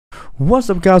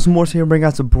What's up, guys? Morris here, bringing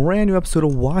out a brand new episode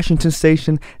of Washington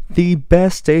Station, the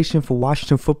best station for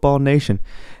Washington Football Nation.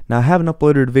 Now, I haven't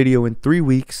uploaded a video in 3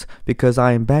 weeks because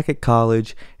I am back at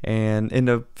college, and in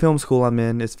the film school I'm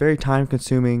in, it's very time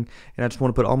consuming, and I just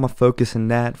want to put all my focus in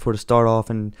that for to start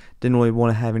off, and didn't really want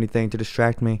to have anything to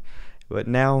distract me. But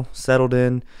now, settled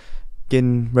in,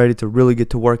 getting ready to really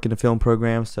get to work in the film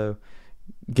program, so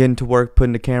getting to work,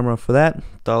 putting the camera for that.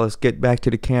 Thought let's get back to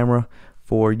the camera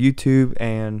for YouTube,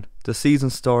 and the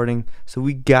season's starting, so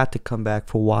we got to come back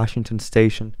for Washington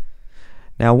Station.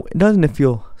 Now, doesn't it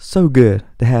feel so good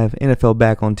to have NFL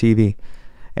back on TV?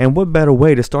 And what better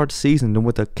way to start the season than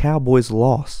with a Cowboys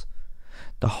loss?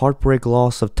 The heartbreak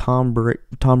loss of Tom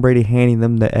Brady handing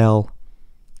them the L.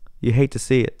 You hate to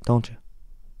see it, don't you?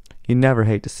 You never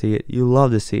hate to see it. You love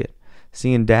to see it.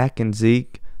 Seeing Dak and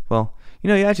Zeke, well,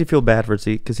 you actually feel bad for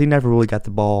Zeke because he never really got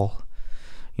the ball.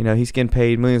 He's getting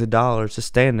paid millions of dollars to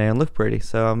stand there and look pretty.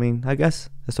 So, I guess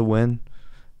it's a win.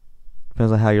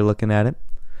 Depends on how you're looking at it.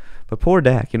 But poor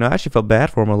Dak, I actually felt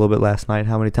bad for him a little bit last night,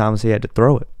 how many times he had to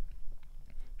throw it.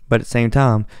 But at the same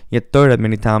time, you throw it that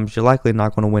many times, you're likely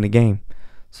not going to win a game.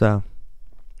 So,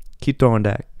 keep throwing,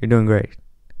 Dak. You're doing great.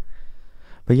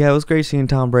 But yeah, it was great seeing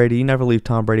Tom Brady. You never leave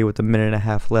Tom Brady with a minute and a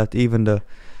half left. Even the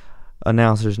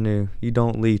announcers knew you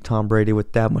don't leave Tom Brady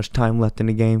with that much time left in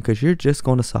the game because you're just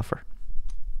going to suffer.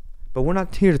 But we're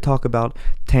not here to talk about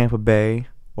Tampa Bay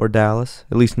or Dallas,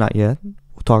 at least not yet.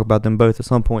 We'll talk about them both at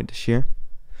some point this year.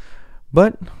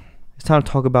 But it's time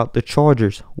to talk about the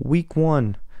Chargers. Week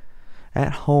 1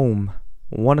 at home,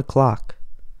 1 o'clock.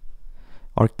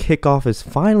 Our kickoff is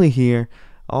finally here.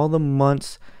 All the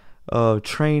months of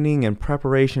training and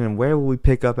preparation and where will we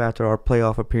pick up after our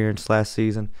playoff appearance last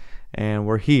season. And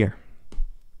we're here.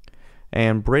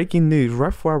 And breaking news, right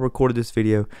before I recorded this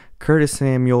video, Curtis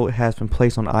Samuel has been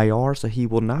placed on IR, so he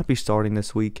will not be starting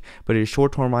this week. But it is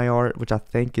short-term IR, which I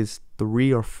think is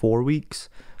 3 or 4 weeks.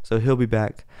 So he'll be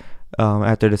back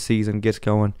after the season gets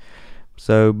going.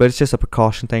 But it's just a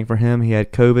precaution thing for him. He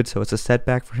had COVID, so it's a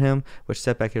setback for him, which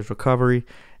setback is recovery.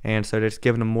 And so they're just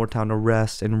giving him more time to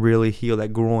rest and really heal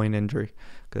that groin injury.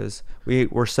 Because we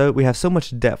have so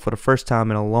much depth for the first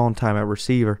time in a long time at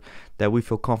receiver that we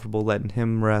feel comfortable letting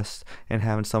him rest and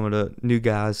having some of the new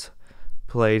guys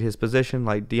played his position,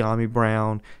 like De'Ami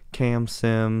Brown, Cam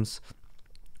Sims,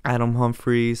 Adam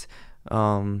Humphries,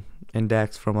 and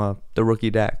Dax from the rookie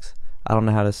Dax. I don't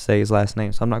know how to say his last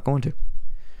name, so I'm not going to.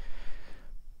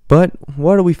 But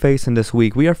what are we facing this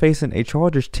week? We are facing a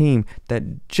Chargers team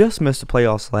that just missed the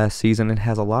playoffs last season and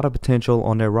has a lot of potential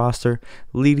on their roster,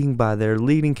 leading by their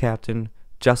leading captain,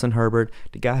 Justin Herbert,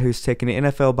 the guy who's taken the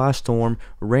NFL by storm,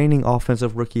 reigning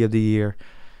Offensive Rookie of the Year.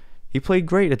 He played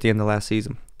great at the end of last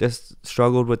season. Just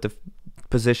struggled with the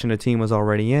position the team was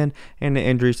already in and the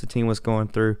injuries the team was going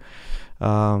through,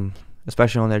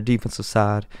 especially on their defensive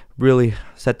side, really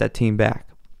set that team back.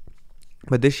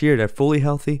 But this year, they're fully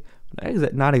healthy.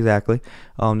 Not exactly.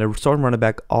 Their starting running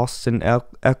back, Austin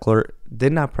Eckler,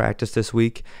 did not practice this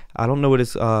week. I don't know what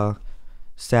his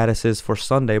status is for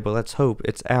Sunday, but let's hope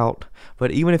it's out.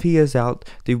 But even if he is out,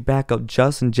 the backup,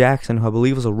 Justin Jackson, who I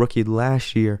believe was a rookie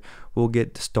last year, will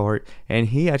get the start. And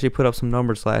he actually put up some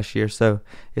numbers last year, so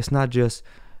it's not just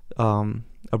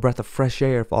a breath of fresh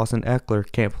air if Austin Eckler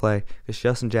can't play, because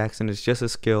Justin Jackson is just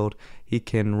as skilled. He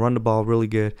can run the ball really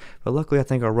good. But luckily, I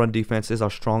think our run defense is our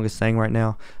strongest thing right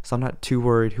now, so I'm not too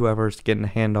worried whoever's getting the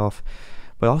handoff.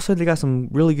 But also, they got some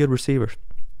really good receivers.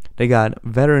 They got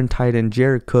veteran tight end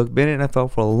Jared Cook, been in the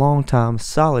NFL for a long time,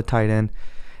 solid tight end.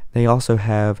 They also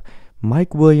have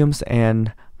Mike Williams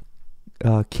and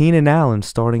Keenan Allen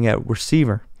starting at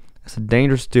receiver. It's a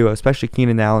dangerous duo, especially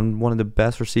Keenan Allen, one of the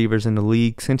best receivers in the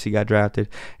league since he got drafted,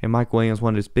 and Mike Williams,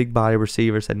 one of those big body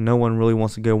receivers that no one really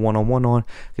wants to go one-on-one on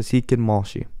because he can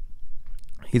moss you.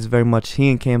 He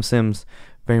and Cam Sims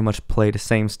very much play the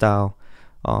same style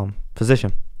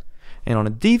position. And on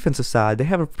the defensive side, they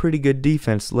have a pretty good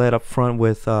defense led up front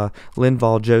with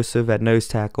Linval Joseph at nose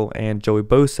tackle and Joey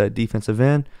Bosa at defensive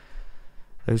end.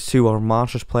 Those two are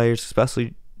monstrous players,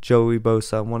 especially Joey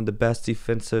Bosa, one of the best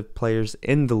defensive players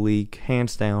in the league,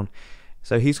 hands down.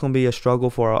 So he's going to be a struggle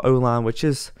for our O-line, which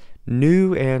is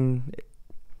new and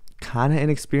kind of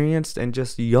inexperienced and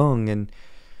just young and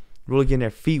really getting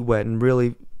their feet wet and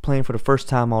really playing for the first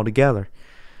time all together.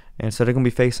 And so they're going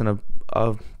to be facing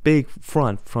a big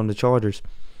front from the Chargers.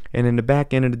 And in the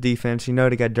back end of the defense, they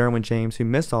got Derwin James, who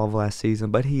missed all of last season,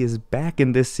 but he is back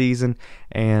in this season,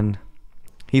 and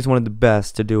he's one of the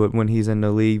best to do it when he's in the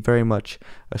league. Very much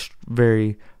a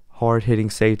very hard-hitting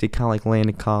safety, kind of like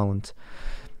Landon Collins.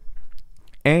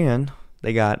 And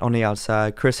They got on the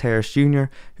outside Chris Harris Jr.,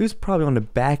 who's probably on the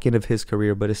back end of his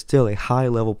career, but is still a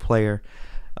high-level player.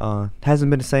 Hasn't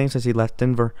been the same since he left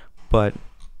Denver, but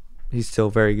he's still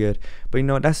very good. But you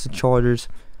know what? That's the Chargers.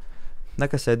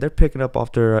 Like I said, they're picking up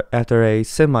after a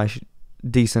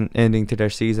semi-decent ending to their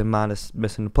season, minus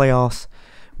missing the playoffs,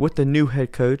 with the new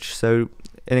head coach, so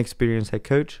inexperienced head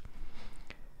coach.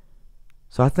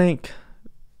 So I think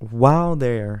while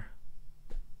they're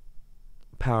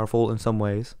powerful in some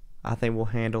ways, I think we'll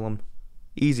handle them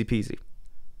easy peasy.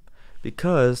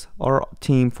 Because our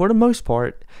team, for the most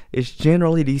part, is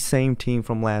generally the same team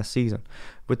from last season,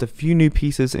 with a few new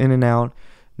pieces in and out,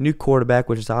 new quarterback,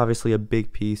 which is obviously a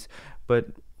big piece, but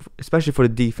especially for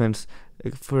the defense,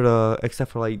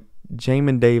 except for like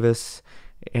Jamin Davis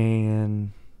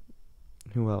and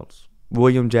who else?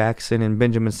 William Jackson and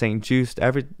Benjamin St. Juste.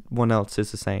 Everyone else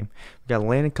is the same. We got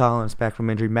Landon Collins back from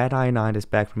injury, Matt Ioannidis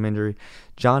back from injury,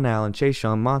 John Allen, Chase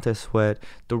Young, Montez Sweat,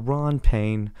 Deron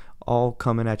Payne, all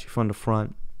coming at you from the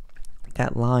front.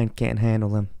 That line can't handle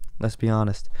them, let's be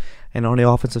honest. And on the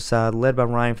offensive side, led by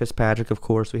Ryan Fitzpatrick, of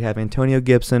course, we have Antonio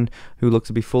Gibson, who looks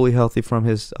to be fully healthy from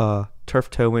his turf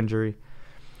toe injury.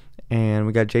 And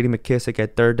we got J.D. McKissick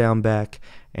at third down back.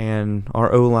 And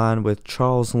our O-line with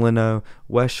Charles Leno,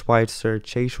 Wes Schweitzer,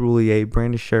 Chase Roulier,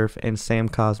 Brandon Scherf, and Sam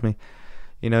Cosmi.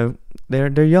 You know, they're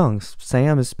young.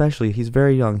 Sam especially, he's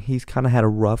very young. He's kind of had a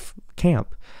rough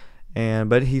camp.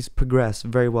 But he's progressed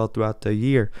very well throughout the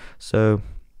year. So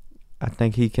I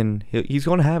think he's going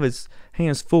to have his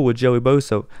hands full with Joey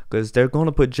Bosa, because they're going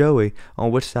to put Joey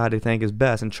on which side they think is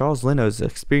best. And Charles Leno's an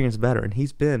experienced veteran.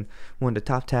 He's been one of the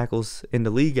top tackles in the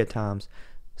league at times.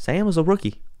 Sam is a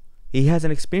rookie. He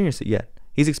hasn't experienced it yet.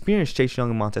 He's experienced Chase Young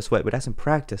and Montez Sweat, but that's in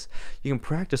practice. You can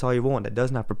practice all you want. That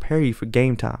does not prepare you for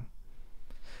game time.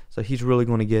 So he's really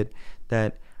going to get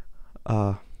that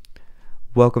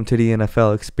welcome to the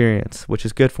NFL experience, which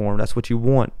is good for him. That's what you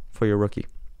want for your rookie.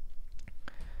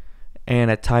 And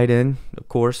at tight end, of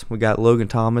course, we got Logan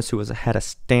Thomas, who had a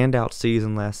standout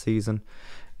season last season,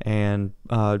 and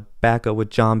backup with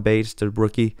John Bates, the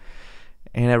rookie.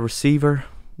 And at receiver,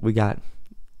 we got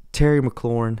Terry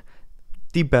McLaurin,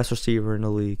 the best receiver in the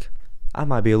league. I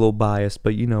might be a little biased,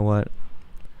 but you know what?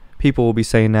 People will be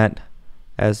saying that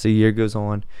as the year goes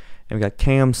on. And we got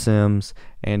Cam Sims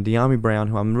and De'Ami Brown,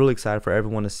 who I'm really excited for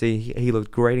everyone to see. He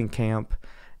looked great in camp,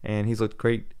 and he's looked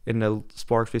great in the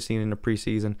sparks we've seen in the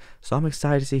preseason. So I'm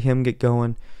excited to see him get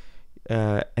going.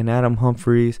 And Adam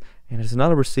Humphries. And there's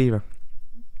another receiver.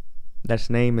 That's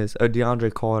name is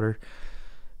DeAndre Carter.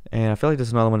 And I feel like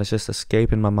there's another one that's just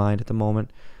escaping my mind at the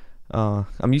moment.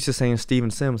 I'm used to saying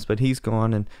Steven Sims, but he's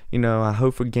gone. And, you know, I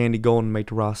hope for Gandy Golden to make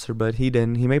the roster, but he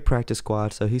didn't. He made practice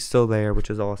squad, so he's still there, which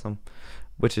is awesome.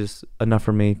 Which is enough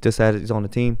for me, just as he's on the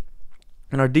team.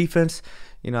 And our defense,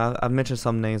 you know, I've mentioned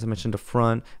some names. I mentioned the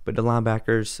front, but the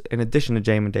linebackers, in addition to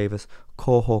Jamin Davis,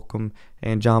 Cole Holcomb,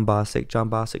 and John Bostic. John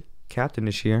Bostic, captain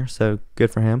this year, so good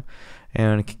for him.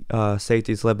 And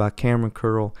safeties led by Cameron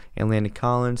Curl and Landon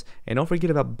Collins. And don't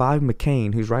forget about Bobby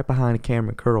McCain, who's right behind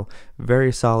Cameron Curl.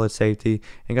 Very solid safety.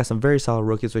 And got some very solid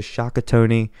rookies with Shaka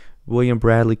Toney, William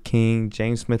Bradley King,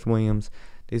 James Smith-Williams.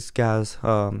 These guys,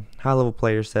 high-level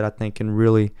players that I think can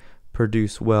really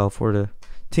produce well for the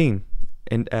team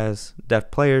and as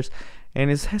depth players.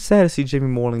 And it's sad to see Jimmy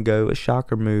Moreland go. A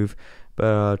shocker move.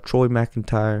 But Troy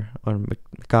McIntyre, or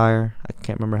McIntyre, I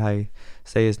can't remember how you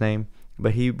say his name,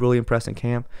 but he really impressed in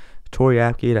camp. Torrey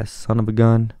Apke, that son of a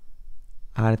gun.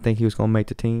 I didn't think he was going to make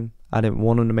the team. I didn't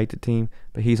want him to make the team,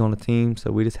 but he's on the team,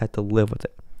 so we just had to live with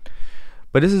it.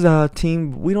 But this is a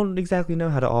team, we don't exactly know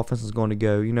how the offense is going to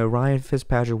go. You know, Ryan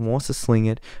Fitzpatrick wants to sling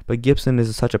it, but Gibson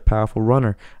is such a powerful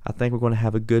runner. I think we're going to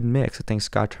have a good mix. I think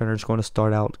Scott Turner is going to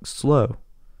start out slow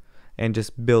and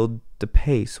just build the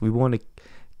pace. We want to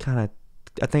kind of,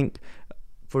 I think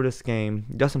for this game,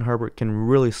 Justin Herbert can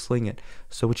really sling it.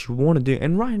 So what you want to do,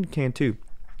 and Ryan can too,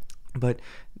 but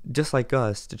just like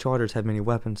us, the Chargers have many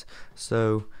weapons.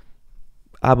 So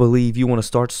I believe you want to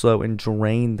start slow and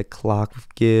drain the clock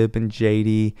with Gibb and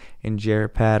JD and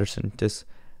Jared Patterson. Just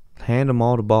hand them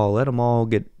all the ball. Let them all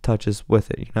get touches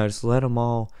with it. You know, just let them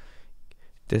all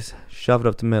just shove it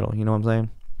up the middle. You know what I'm saying?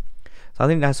 So I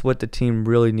think that's what the team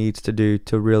really needs to do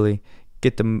to really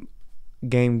get the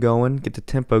game going, get the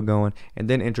tempo going, and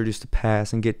then introduce the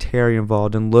pass and get Terry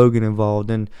involved and Logan involved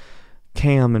and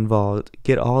Cam involved.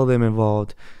 Get all of them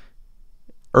involved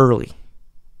early.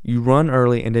 You run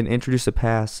early and then introduce a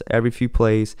pass every few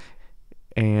plays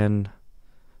and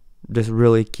just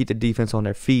really keep the defense on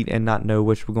their feet and not know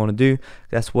which we're going to do.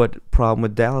 That's what problem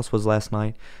with Dallas was last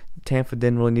night. Tampa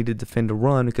didn't really need to defend the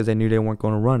run because they knew they weren't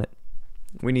going to run it.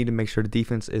 We need to make sure the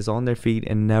defense is on their feet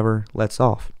and never lets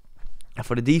off.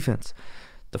 For the defense,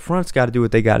 the front's got to do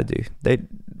what they got to do.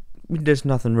 There's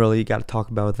nothing really you got to talk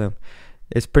about with them.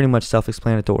 It's pretty much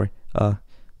self-explanatory.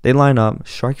 They line up,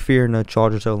 strike fear in the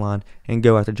Chargers O-line, and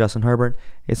go after Justin Herbert.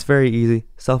 It's very easy,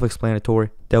 self-explanatory.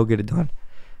 They'll get it done.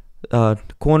 The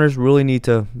corners really need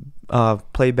to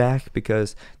play back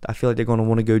because I feel like they're going to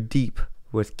want to go deep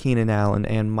with Keenan Allen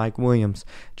and Mike Williams.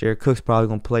 Jared Cook's probably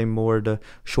going to play more the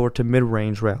short to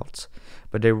mid-range routes,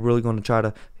 but they're really going to try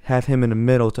to have him in the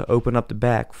middle to open up the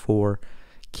back for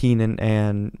Keenan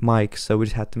and Mike. So we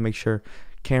just have to make sure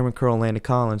Cameron Curl and Landon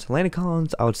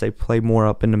Collins, I would say play more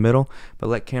up in the middle, but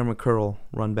let Cameron Curl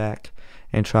run back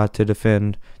and try to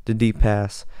defend the deep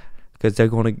pass. Because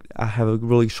I have a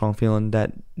really strong feeling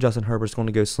that Justin Herbert's going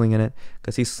to go slinging it.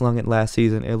 Because he slung it last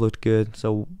season. It looked good.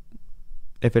 So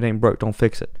if it ain't broke, don't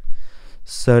fix it.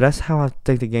 So that's how I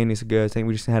think the game needs to go. I think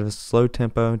we just have a slow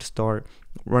tempo to start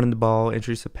running the ball,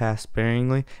 introduce the pass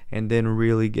sparingly, and then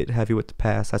really get heavy with the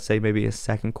pass. I'd say maybe a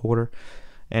second quarter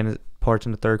and parts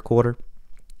in the third quarter.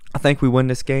 I think we win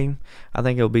this game. I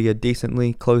think it'll be a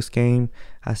decently close game.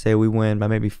 I say we win by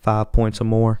maybe 5 points or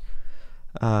more.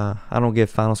 I don't give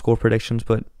final score predictions,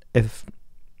 but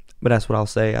that's what I'll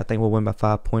say. I think we'll win by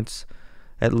 5 points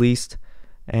at least.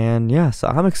 And yeah, so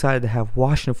I'm excited to have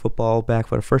Washington football back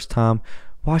for the first time.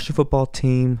 Washington football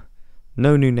team,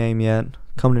 no new name yet,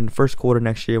 coming in the first quarter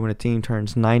next year when the team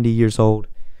turns 90 years old.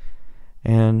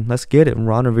 And let's get it.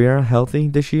 Ron Rivera healthy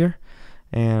this year,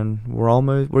 and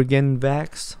we're getting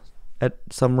vaxxed at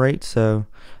some rate. So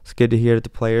it's good to hear that the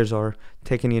players are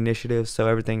taking the initiative, so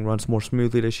everything runs more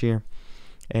smoothly this year.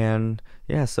 And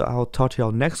yeah, so I'll talk to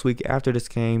y'all next week after this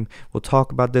game. We'll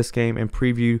talk about this game and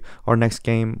preview our next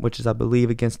game, which is, I believe,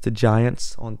 against the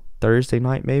Giants on Thursday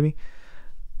night, maybe.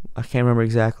 I can't remember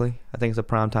exactly. I think it's a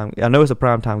primetime. I know it's a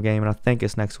primetime game, and I think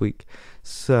it's next week.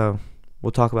 So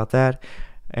we'll talk about that.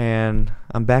 And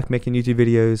I'm back making YouTube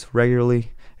videos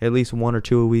regularly, at least 1 or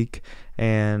 2 a week.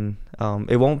 And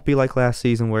it won't be like last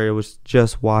season where it was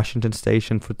just Washington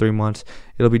Station for 3 months.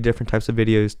 It'll be different types of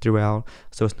videos throughout,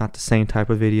 so it's not the same type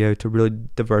of video, to really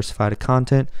diversify the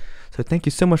content. So thank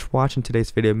you so much for watching today's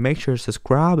video. Make sure to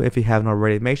subscribe if you haven't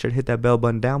already. Make sure to hit that bell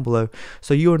button down below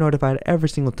so you are notified every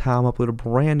single time I upload a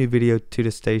brand new video to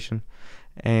the station.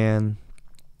 And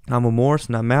I'm Morris,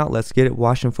 and I'm out. Let's get it,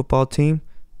 Washington football team.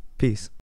 Peace.